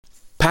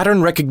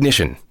Pattern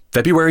Recognition,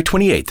 February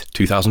 28th,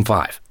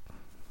 2005.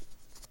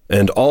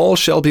 And all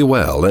shall be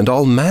well, and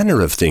all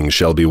manner of things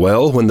shall be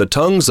well, when the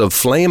tongues of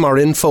flame are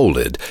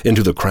enfolded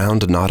into the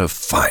crowned knot of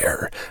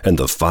fire, and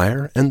the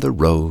fire and the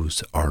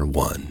rose are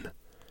one.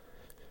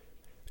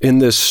 In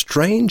this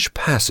strange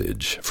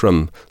passage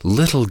from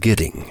Little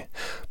Gidding,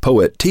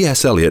 poet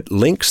T.S. Eliot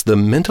links the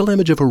mental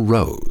image of a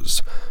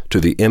rose to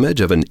the image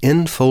of an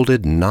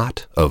enfolded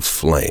knot of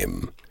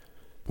flame.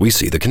 We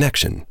see the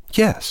connection.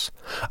 Yes,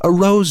 a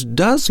rose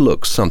does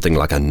look something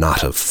like a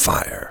knot of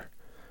fire.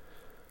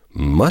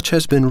 Much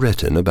has been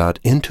written about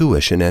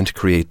intuition and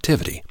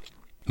creativity.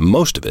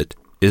 Most of it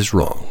is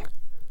wrong.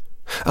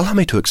 Allow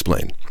me to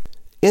explain.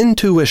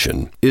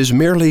 Intuition is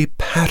merely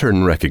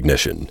pattern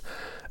recognition,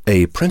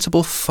 a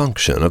principal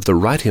function of the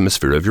right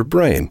hemisphere of your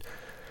brain.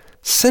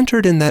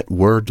 Centered in that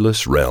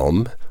wordless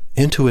realm,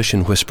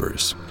 intuition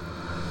whispers,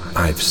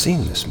 "I've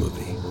seen this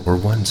movie, or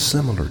one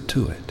similar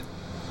to it,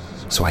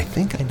 so I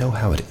think I know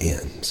how it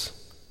ends."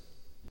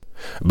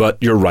 But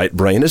your right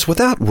brain is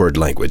without word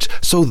language,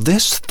 so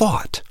this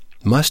thought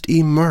must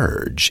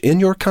emerge in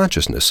your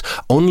consciousness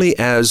only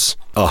as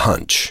a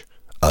hunch,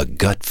 a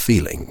gut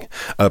feeling,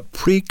 a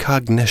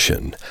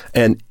precognition,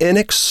 an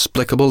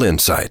inexplicable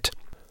insight.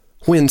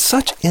 When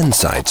such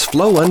insights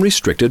flow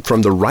unrestricted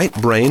from the right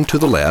brain to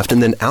the left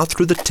and then out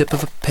through the tip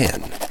of a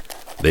pen,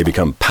 they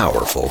become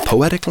powerful,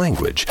 poetic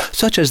language,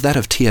 such as that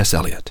of T.S.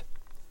 Eliot.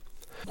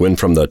 When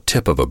from the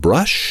tip of a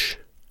brush,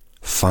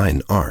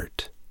 fine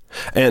art.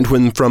 And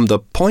when from the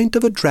point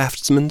of a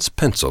draftsman's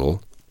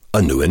pencil,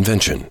 a new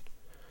invention.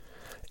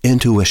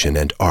 Intuition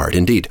and art,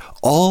 indeed,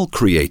 all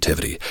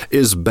creativity,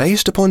 is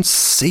based upon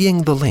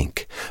seeing the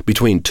link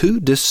between two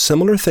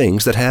dissimilar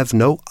things that have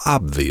no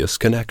obvious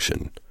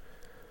connection.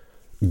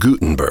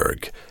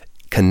 Gutenberg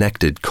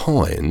connected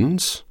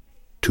coins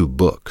to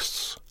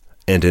books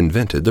and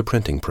invented the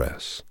printing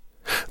press.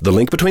 The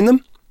link between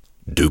them?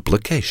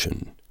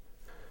 Duplication.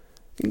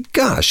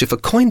 Gosh, if a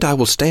coin die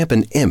will stamp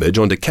an image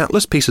onto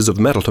countless pieces of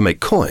metal to make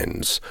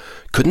coins,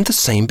 couldn't the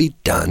same be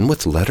done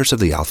with letters of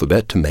the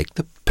alphabet to make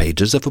the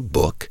pages of a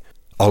book?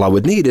 All I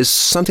would need is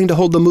something to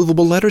hold the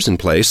movable letters in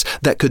place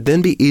that could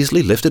then be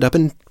easily lifted up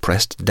and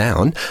pressed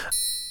down.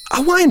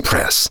 A wine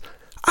press!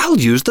 I'll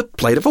use the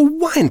plate of a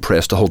wine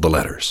press to hold the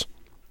letters.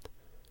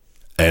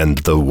 And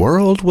the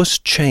world was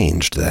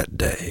changed that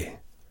day.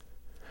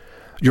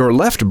 Your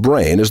left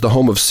brain is the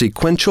home of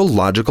sequential,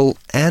 logical,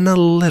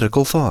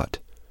 analytical thought.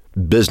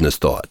 Business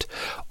thought,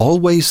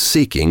 always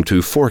seeking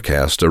to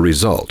forecast a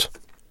result.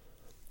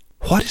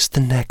 What is the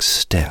next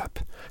step?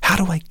 How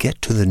do I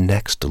get to the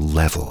next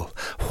level?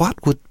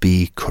 What would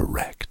be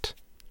correct?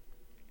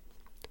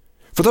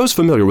 For those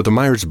familiar with the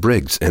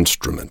Myers-Briggs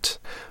instrument,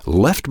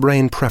 left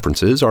brain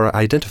preferences are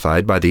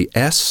identified by the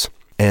S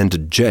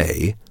and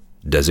J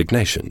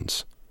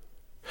designations.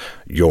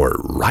 Your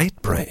right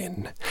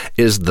brain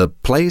is the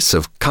place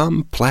of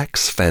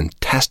complex,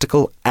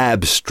 fantastical,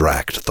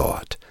 abstract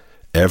thought,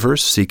 ever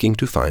seeking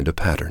to find a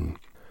pattern.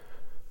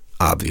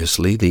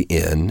 Obviously, the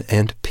N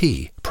and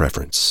P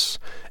preference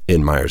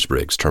in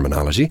Myers-Briggs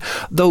terminology,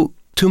 though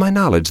to my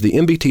knowledge, the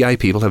MBTI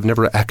people have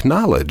never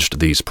acknowledged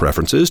these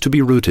preferences to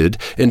be rooted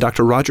in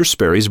Dr. Roger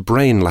Sperry's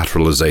brain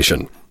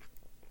lateralization.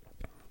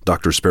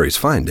 Dr. Sperry's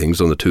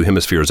findings on the two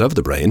hemispheres of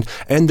the brain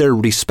and their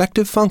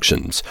respective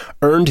functions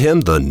earned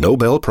him the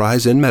Nobel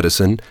Prize in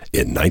Medicine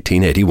in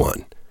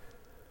 1981.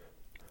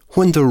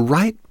 When the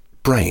right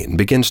brain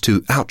begins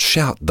to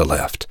outshout the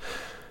left,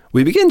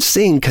 we begin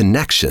seeing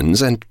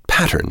connections and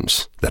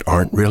patterns that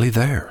aren't really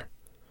there.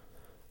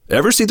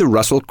 Ever see the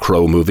Russell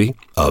Crowe movie,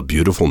 A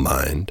Beautiful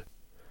Mind?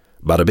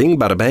 Bada bing,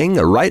 bada bang,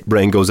 a right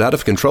brain goes out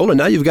of control and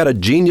now you've got a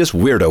genius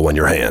weirdo on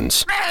your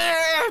hands.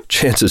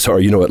 Chances are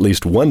you know at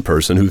least one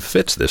person who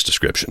fits this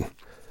description.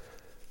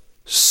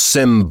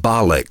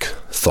 Symbolic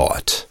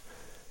thought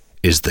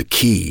is the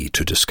key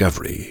to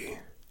discovery.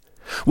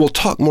 We'll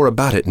talk more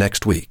about it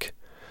next week.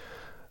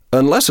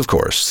 Unless, of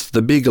course,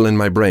 the beagle in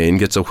my brain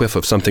gets a whiff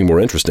of something more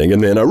interesting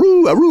and then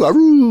aroo, aroo,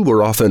 aroo,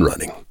 we're off and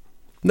running.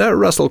 That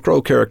Russell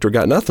Crowe character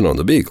got nothing on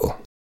the beagle.